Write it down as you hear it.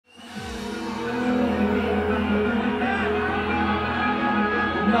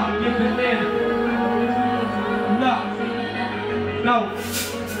out.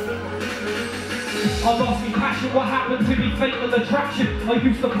 I lost my passion, what happened to me fatal attraction? I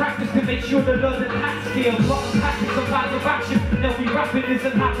used to practice to make sure to learn the tax skill. Lots of tactics and plans of action. Now we rapping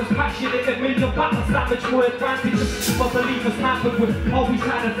isn't half as passionate. A million battles damage more advantage. My belief was hampered with always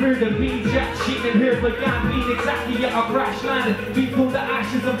had a fear to be jack shit and here began being exactly yet I crash landed. We pulled the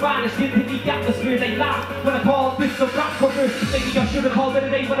ashes and vanished into the atmosphere. They laughed when I called this a rap cover. Maybe I should have called it a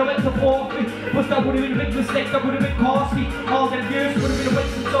day when I went to forfeit. But that would have been a big mistake, that would have been costly. All them years would have been a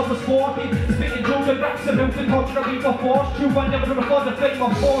waste since I was 40. Spitting drunk and raps and out the culture that we were forced to. I never gonna afford the fame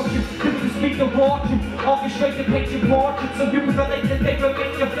or fortune. People to speak the raw truth, orchestrate the painting portraits. Some people that like to take and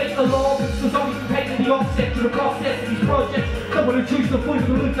make your face the law. There's always been pain in the offset to the process of these projects. Don't wanna choose the full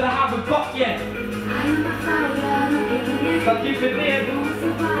belief that I haven't got yet. I'm giving in.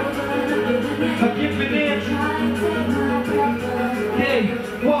 I'm giving in. Hey,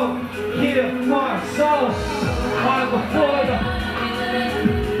 whoa, hear my soul. I'm a fighter.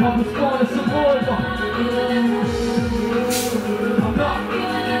 I was born a survivor. I'm not.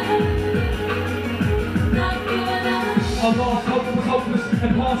 I lost hope and was hopeless,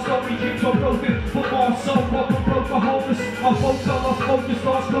 and past story keeps on broken. But my soul broken, broke for hopeless. I woke up, lost focus,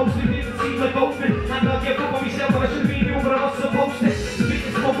 lost close, it didn't seem like open. And I gave up on myself, but I should be doing what I was supposed to.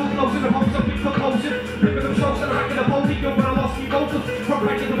 Speaking smoke, close in the homes I've been proposing. Ripping them shows, and I reckon the podium, but I lost me focus. From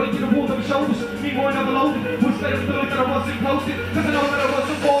breaking the weight to the walls of my shoulders. Me more than overloaded, was better to look that I wasn't posted. Cause I know that I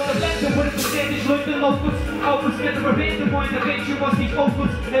wasn't born to let them, but it's the damage like the locals. I was getting revenge, the mind of nature was these focus.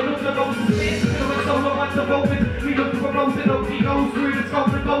 And look like I was in space, and I went solo at the moment. We looked for rose and nobody knows where it's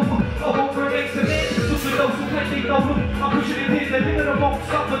going over. I hope for an excellent, something those who can't they know them. I'm pushing it in, the limit I won't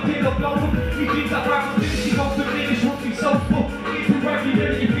stop until I blow them. These dreams I have until she wants to finish, won't be so full. Into every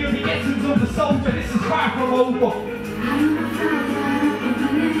minute you feel the essence of the soldier. This is far from over.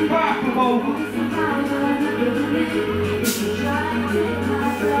 Far from over.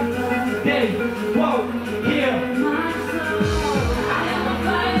 Hey, whoa, here.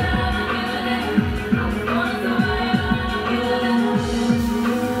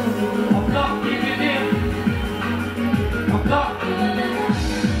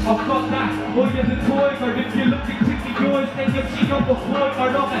 I've got that, boy, you're the toy, or if you're looking to be yours, then you'll see number 4 or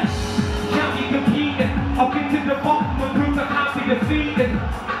nothing. Can't be competed. I've been to the bottom and proved I can't be defeated.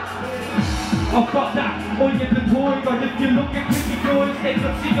 I've got that, boy, you're the toy, or if you're looking to be yours, then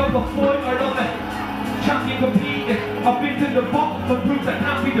you'll see number 4 or nothing. Can't be competed. I've been to the bottom and proved I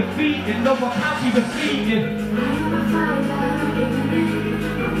can't be defeated. No, I can't be defeated.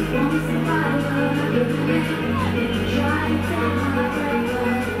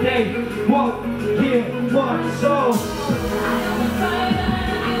 Hey, whoa, hear my soul.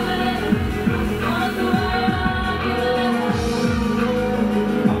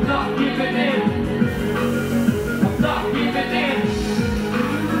 I'm not giving in. I'm not giving in.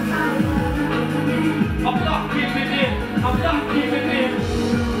 I'm not giving in. I'm not giving in.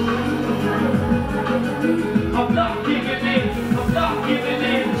 I'm not giving in. I'm not giving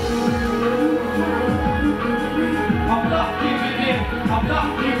in. I'm not giving in. I'm not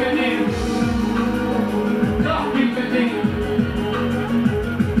giving in. Not giving in.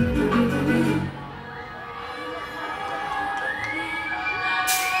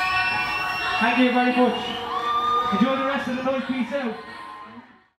 Thank you very much. Enjoy the rest of the night. Peace out.